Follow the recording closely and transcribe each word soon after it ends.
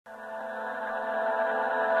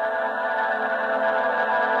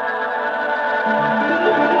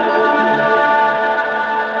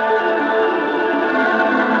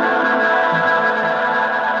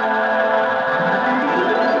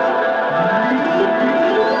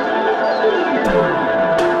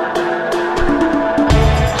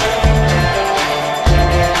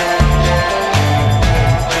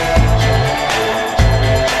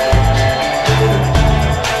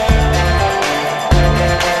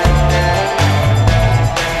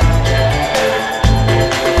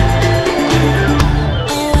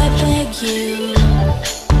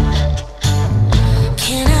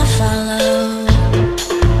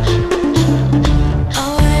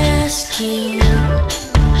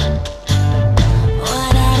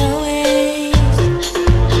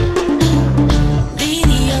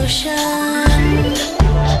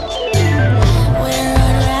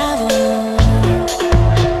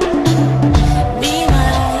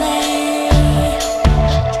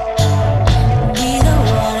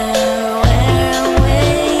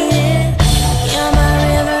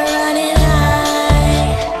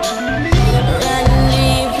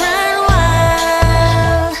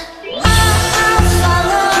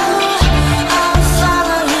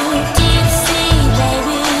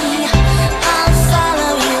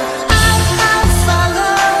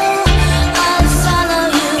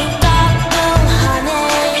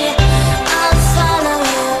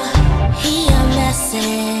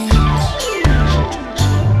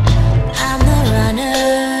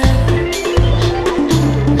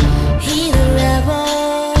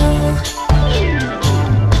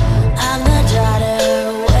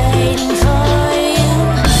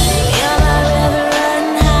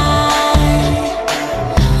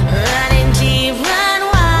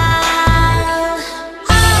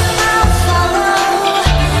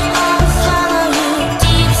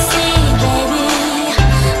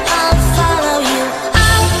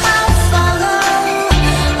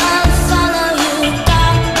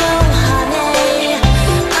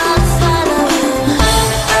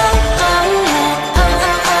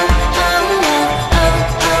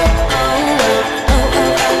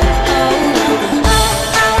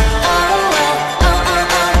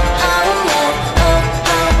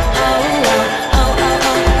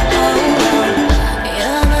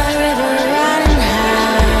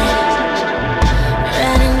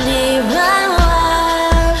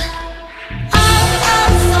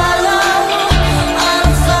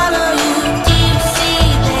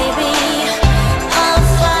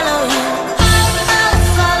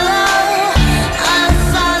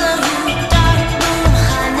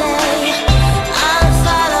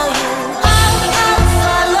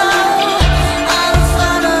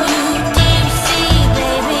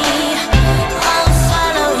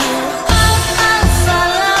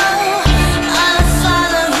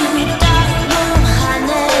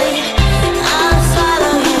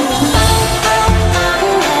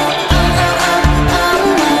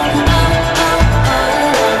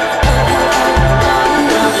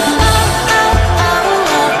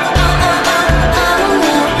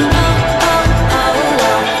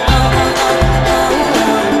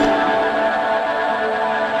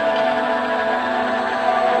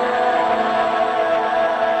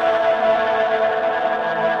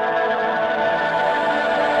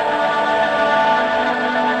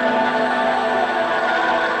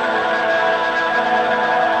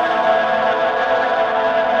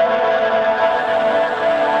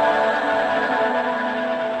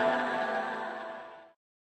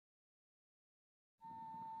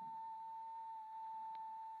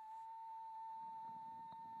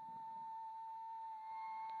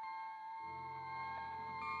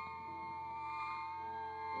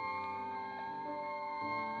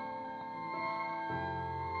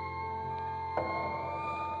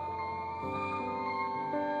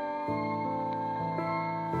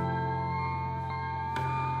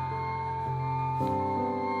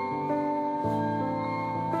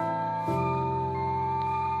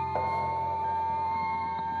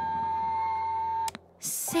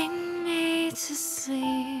Sing me to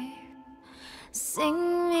sleep,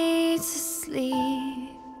 sing me to sleep.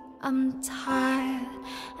 I'm tired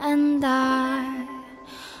and I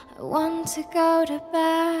want to go to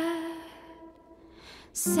bed.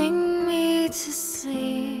 Sing me to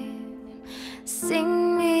sleep,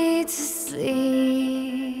 sing me to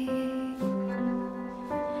sleep,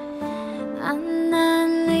 and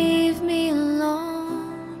then leave me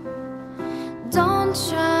alone. Don't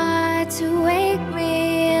try to wake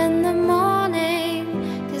me in the morning,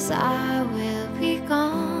 'cause I will be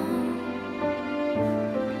gone.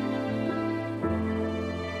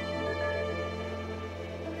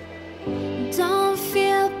 Don't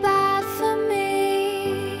feel bad for me,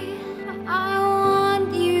 I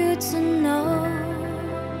want you to know.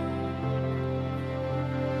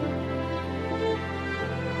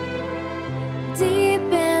 Deep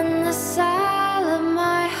in the cell of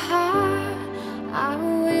my heart, I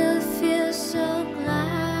will feel so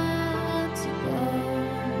glad to go.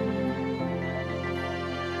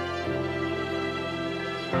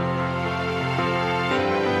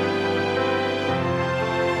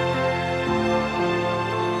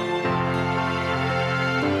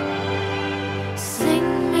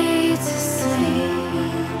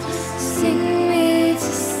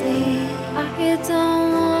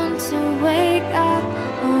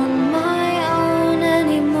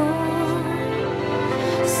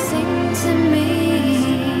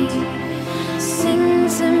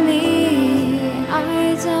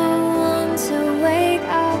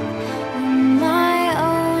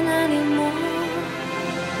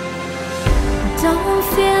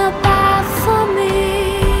 for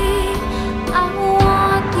me. I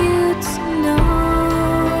want you to know.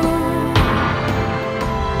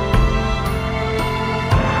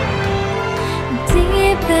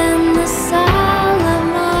 Deep in the soul of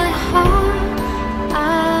my heart, I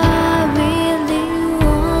really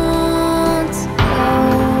want to go.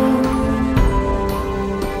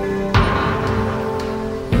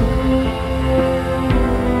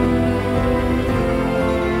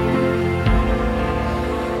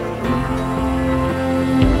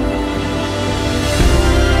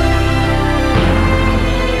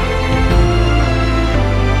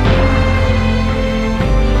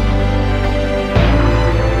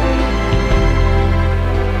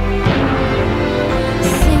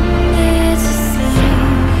 Sing me to sing,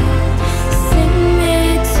 sing me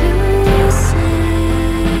to sing.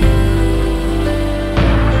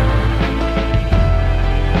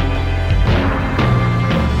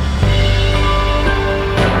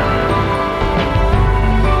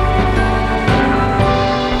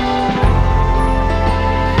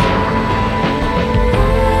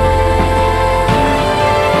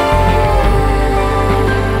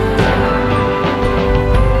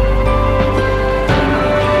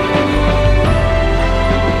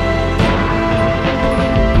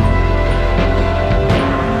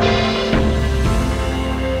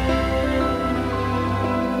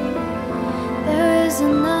 There is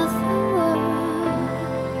another world.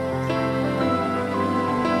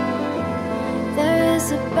 There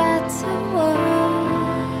is a better world.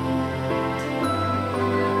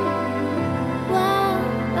 Well,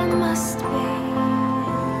 there must be.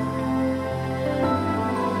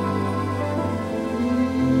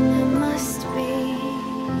 There must be.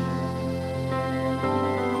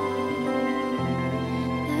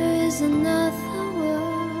 There is another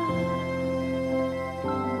world.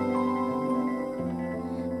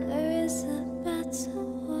 There is a better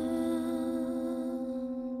world.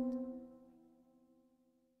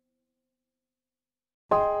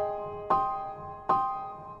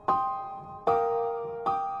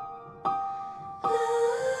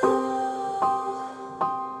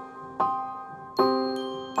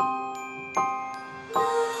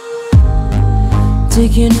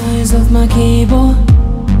 Take your eyes off my keyboard.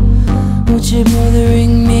 What you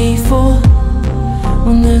bothering me for?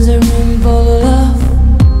 When there's a room full of love,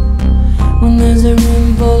 when there's a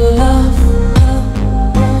room full of love.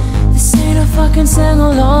 This ain't a fucking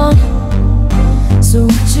sing-along, so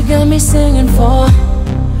what you got me singing for?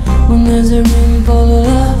 When there's a room full of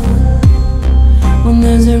love, when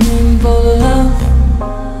there's a room full of love.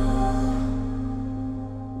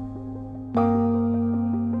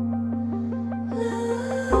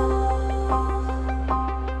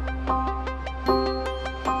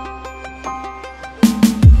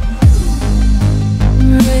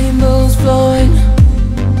 Rainbows flowing,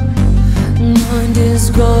 mind is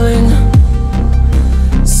going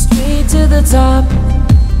straight to the top.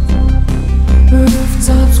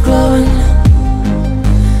 Rooftops glowing,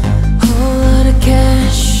 whole lot of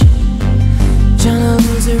cash, tryna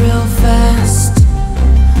lose it real fast.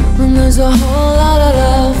 When there's a whole lot of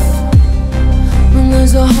love, when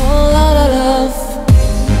there's a whole lot of love,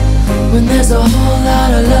 when there's a whole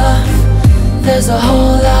lot of love, there's a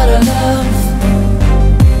whole lot of love.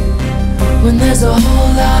 When there's a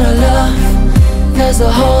whole lot of love, there's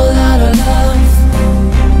a whole lot of love.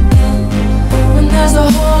 When there's a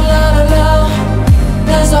whole lot of love,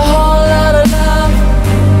 there's a whole lot of love.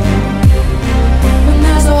 When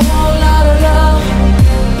there's a whole lot of love,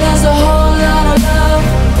 there's a whole lot of love.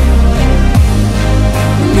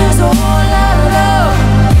 When there's a whole lot of love,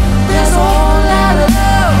 there's a whole lot of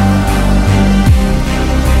love.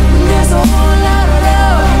 When there's a whole lot of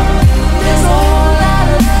love, there's a whole lot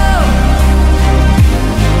of love.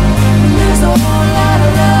 When there's a whole lot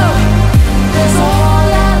of love, there's a whole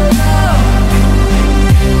lot of love.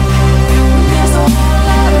 When there's a whole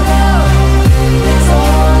lot of love, there's a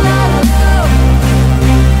whole lot of love.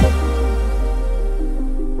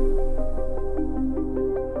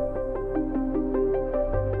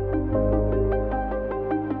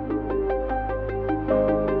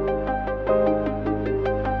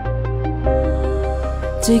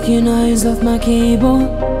 Take your eyes off my keyboard.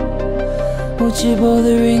 What you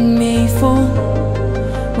bothering me for?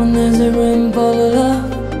 When there's a room full of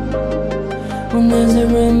love, when there's a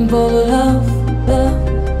room full of love, love.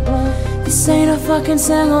 This ain't a fucking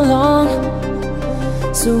sing-along,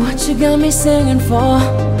 so what you got me singing for?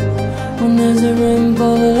 When there's a room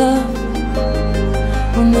full of love,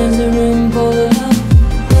 when there's a room full of love.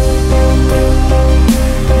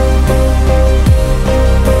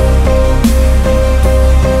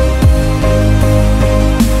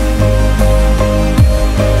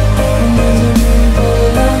 When there's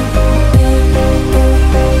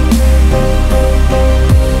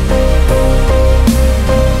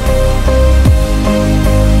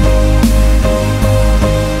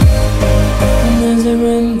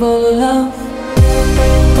full of love.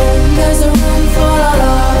 There's a room full of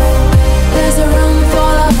love. There's a room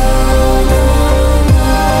full of love.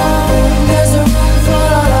 There's a room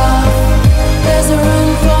full of love. There's a room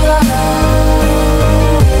full of love.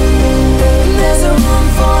 There's a room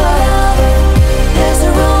full of love. There's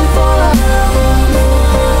a room full of love.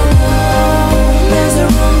 There's a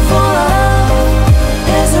room full of love.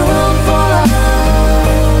 There's a room full of love.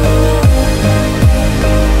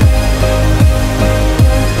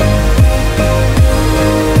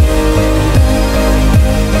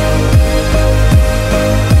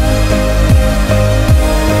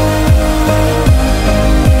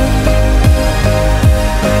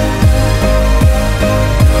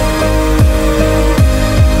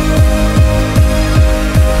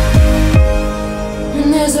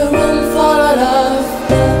 And there's a room full of love.